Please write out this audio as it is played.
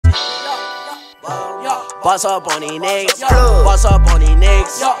Boss up on these niggas. Boss up on these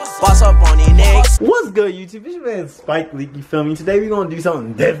niggas. Boss up on these niggas. What's good, YouTube? It's your man SpikeLeak, you feel me? Today we gonna do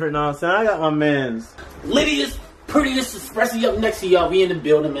something different, know what I'm saying? I got my man's Littiest, prettiest, expressing up next to y'all. We in the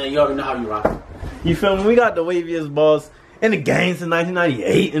building, man. You already know how you rock. You feel me? We got the waviest boss in the game since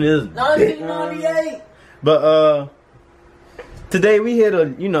 1998 and this 1998. But today we here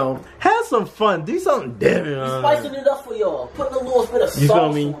to, you know, have some fun, do something different. Spicing it up for y'all. Putting a little bit of sauce. You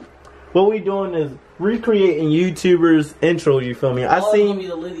feel me? What we doing is recreating YouTubers' intros, you feel me? I seen be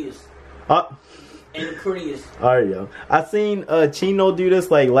the littiest. And the prettiest. Alright, yo. I seen Chino do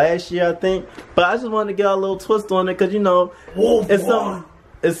this like last year, I think. But I just wanted to get a little twist on it, cause you know, it's some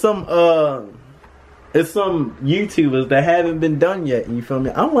YouTubers that haven't been done yet, you feel me?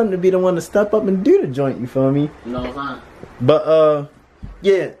 I wanted to be the one to step up and do the joint, you feel me? No, huh? But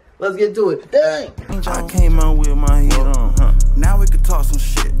yeah, let's get to it. Dang! I came out with my heat on. Now we can talk some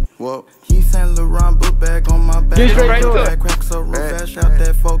shit. Well, he Saint Laurent book bag on my back. Get straight to it. Cracks up real fast, shout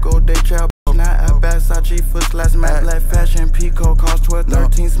that Foco, they trap. Now at Versace, foot glass, matte black fashion, Pico, cost 12,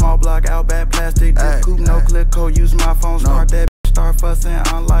 13, small block, out bad plastic, this coupe, no click code, use my phone, start that start fussing,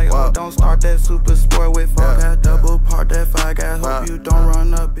 I'm like, oh, don't start that super sport with 4 gas, double part that 5 gas, hope you don't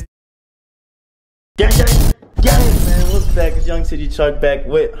run up, bitch. Gang, man, what's back? It's Young City Chuck back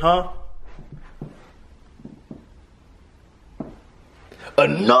with,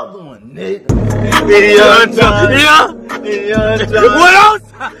 another one, nigga. What else?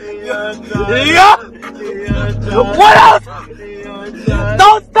 What else?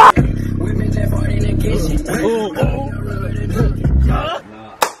 Don't stop!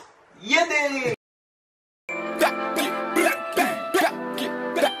 Yeah, daddy.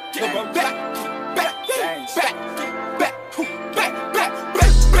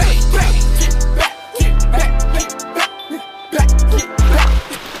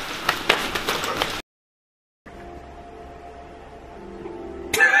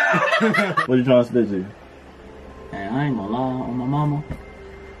 What you trying to spit to? Hey, I ain't gonna lie on my mama.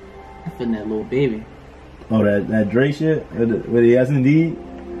 I feeling that little baby. Oh, that Dre shit? With the S&D?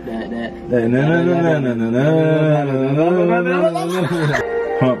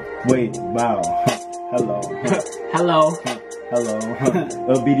 Wait, wow. Hello. Hello.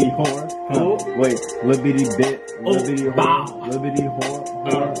 Little bitty whore. Wait, little bitty bit. Little bitty whore. Little bitty whore.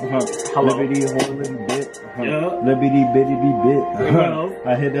 Little bitty whore, little bit. Little bitty bitty bit.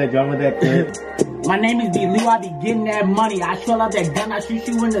 I hit that drum with that clip. My name is D. Lou, I be getting that money. I show out that gun, I shoot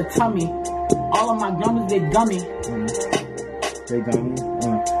you in the tummy. All of my gummies, they gummy. They gummy?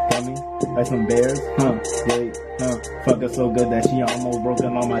 Gummy? Like some bears? Wait, fuck her so good that she almost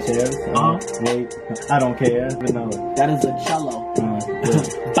broken all my chairs. Wait, I don't care. Vanilla. That is a cello.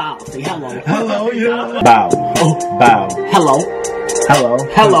 Bow, say hello. Hello, yeah. Bow. Bow. Hello.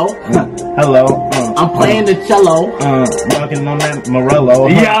 I'm playing the cello. Walking on that Morello.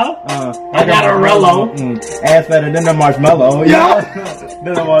 Yeah. I got a Rello. Ass better than a marshmallow. Yeah.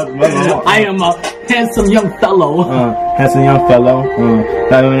 Than a marshmallow. I am a handsome young fellow. Handsome young fellow.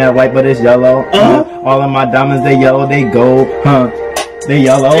 Not even that white, but it's yellow. All of my diamonds, they yellow, they gold. They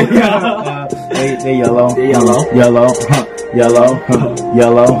yellow. They yellow.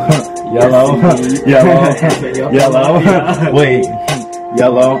 Yellow. Wait.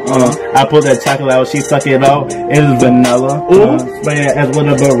 Yellow, I pull that chocolate out, she suck it out, it's vanilla, spray it as with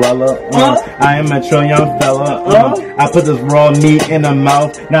a barella, I am a true young fella, I put this raw meat in the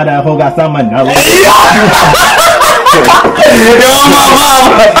mouth, now that hoe got salmonella.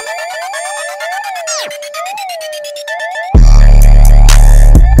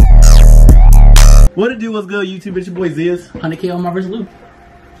 What it do, what's good, YouTube? It's your boy Zias. 100K on my wrist loop.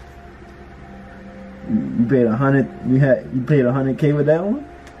 You paid 100. You paid 100K with that one.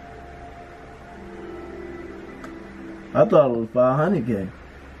 I thought it was 500K.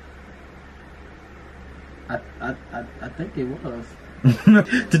 I think it was.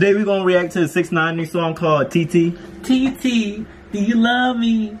 Today we're gonna react to the 6ix9ine new song called TT. TT, do you love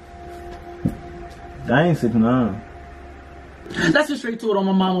me? That ain't 6ix9ine. Let's get straight to it on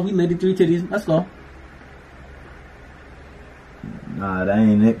my mama. We lady 3 titties. Let's go. Nah, that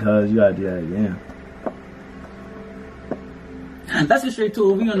ain't it, cuz you gotta do that again. Let's get straight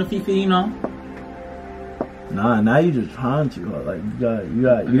to it. We on the Fifi, you know. Nah, now you just trying too hard. Like you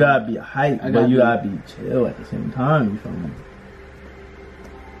gotta be hype, but you gotta be chill at the same time. You feel me?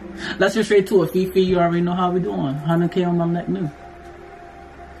 Let's get straight to it. Fifi, you already know how we doing. 100K on my neck new.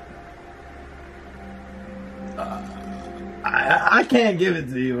 I can't give it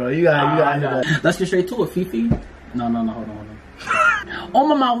to you, bro. You gotta. Let's get straight to it, Fifi. No, hold on. On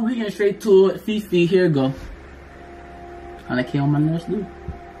my mouth, we getting straight to it. Fifi, here go. 100K on my nurse, dude.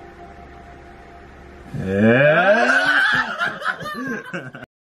 Yeah.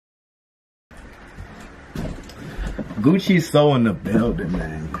 Gucci so in the building,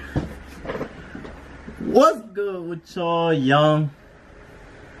 man. What's good with y'all, young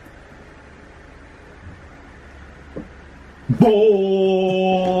boys?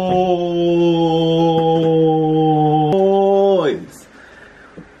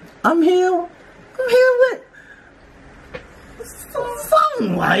 I'm here with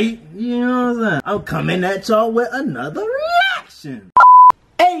something light, you know what I'm saying? I'm coming at y'all with another reaction.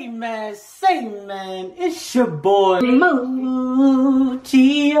 Hey man, say man, it's your boy Mochio.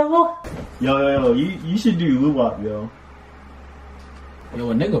 Yo, you should do luwak, yo.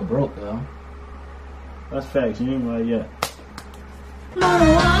 Yo, a nigga broke though. That's facts, you ain't right yet.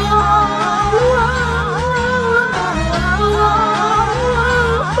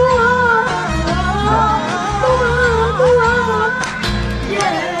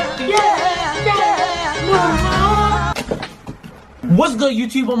 What's good,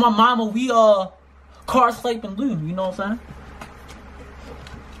 YouTube? On my mama, we car slaping loot. You know what I'm saying?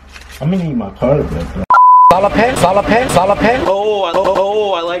 I'm gonna need my card back, bro. Salapan. Oh,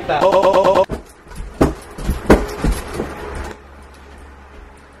 I like that. Oh.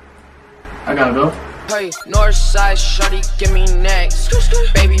 I gotta go. Hey, Northside, shorty, give me next.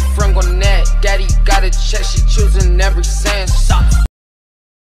 Baby friend on net, daddy got a check, she choosing every sense.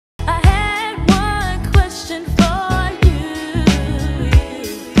 I had one question for you.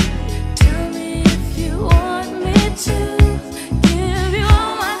 Tell me if you want me to give you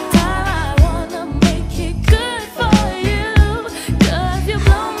all my time. I wanna make it good for you. 'Cause you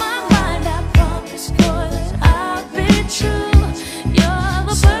blow my mind, I promise, boy, that I'll be true. You're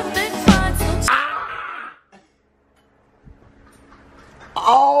the perfect find, so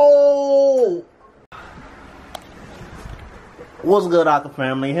Oh! What's good, Aka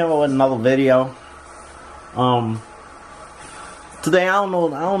family? Here with another video. Today I don't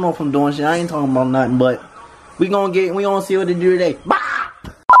know if I'm doing shit. I ain't talking about nothing, but we gonna see what they do today. Bah!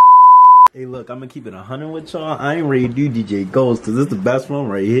 Hey, look, I'm gonna keep it 100 with y'all. I ain't ready to do DJ Ghost because this is the best one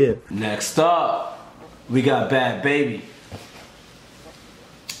right here. Next up, we got Bad Baby.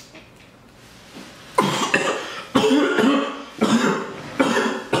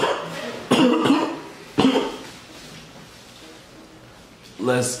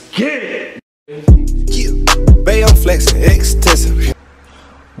 Let's get it! Yeah, Bay on flexing extensive.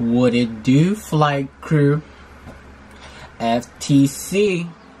 What it do, flight crew? FTC.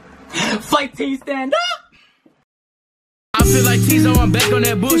 Flight team, stand up! I feel like Tizo, I'm back on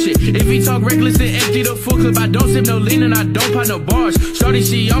that bullshit. If he talk reckless and empty the full clip, I don't sip no lean and I don't pop no bars. Shorty,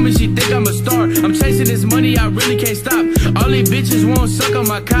 she on me, she think I'm a star. I'm chasing this money, I really can't stop. All these bitches won't suck on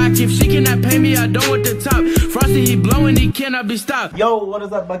my cock. If she cannot pay me, I don't want the top. Frosty, he blowing, he cannot be stopped. Yo, what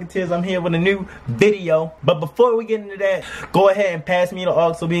is up, Bucketeers? I'm here with a new video. But before we get into that, go ahead and pass me the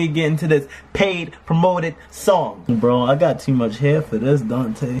aux so we can get into this paid, promoted song. Bro, I got too much hair for this,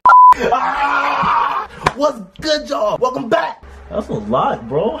 Dante. What's good, y'all? Welcome back. That's a lot,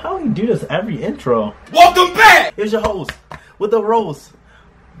 bro. How do you do this every intro? Welcome back! Here's your host with the roast.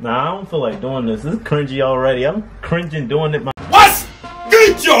 Nah, I don't feel like doing this. This is cringy already. I'm cringing doing it. What's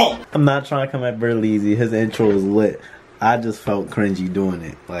good, y'all? I'm not trying to come at Burleezy. His intro is lit. I just felt cringy doing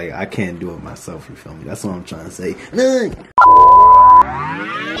it. Like, I can't do it myself, you feel me? That's what I'm trying to say.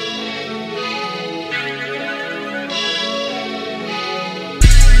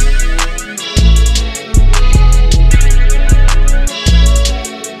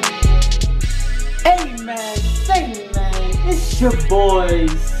 Hey man, say man, it's your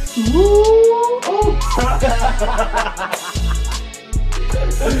boys. Woo!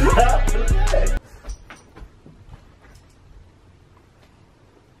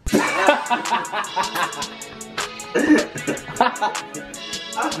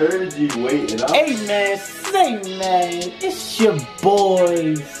 I heard you waiting. Hey man, say man, it's your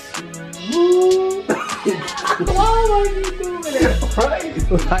boys. Woo! Why are you doing it? Right?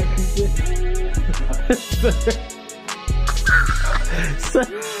 Like you did.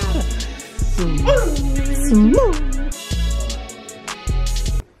 Smooth.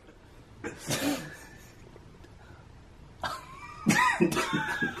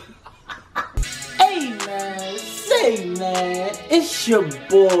 Hey man, say man, it's your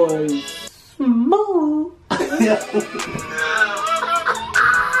boy Smooth.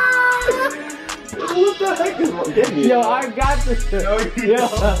 What the heck is wrong? Give me Yo, I got this shit. Yo.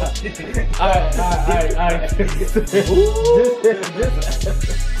 Alright.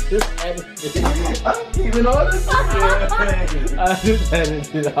 Just edit it. I'm keeping all this. I just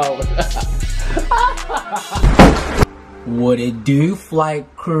edited it out. What it do, flight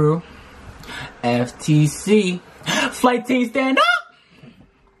crew? FTC. Flight team, stand up!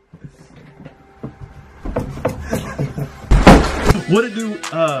 What it do,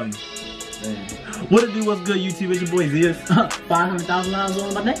 what it do, what's good, YouTube? It's your boy Zias. $500,000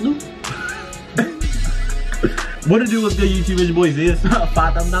 on my neck, Luke. What it do, what's good, YouTube? It's your boy Zias.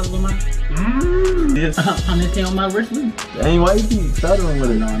 $5,000 on my Yes. 100K on my wrist, Luke. Dang, why you keep stuttering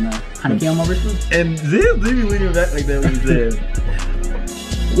with it? No, 100K on my wrist, Luke. And Zias leave me leaning back like that when he said,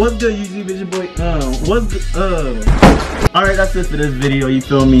 what's good, YouTube? It's your boy, alright, that's it for this video, you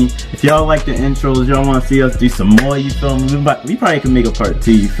feel me? If y'all like the intros, y'all want to see us do some more, you feel me? We probably can make a part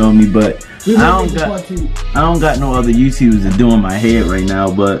 2, you feel me? But I don't got no other YouTubers that doing my head right now,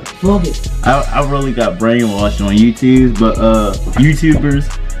 but I really got brainwashed on YouTubers.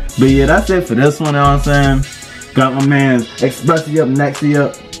 But yeah, that's it for this one, you know what I'm saying? Got my man Expressy up, Nexy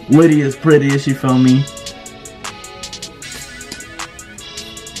up, Lydia's prettiest, you feel me?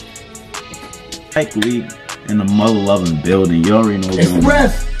 SpikeLeak in the mother-loving building. You already know what's going on.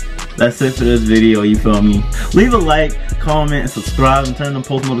 That's it for this video, you feel me? Leave a like, comment, and subscribe, and turn the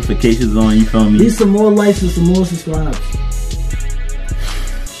post notifications on, you feel me? Need some more likes and some more subscribes.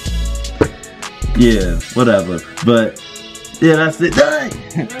 Yeah, whatever. But, yeah, that's it. Done!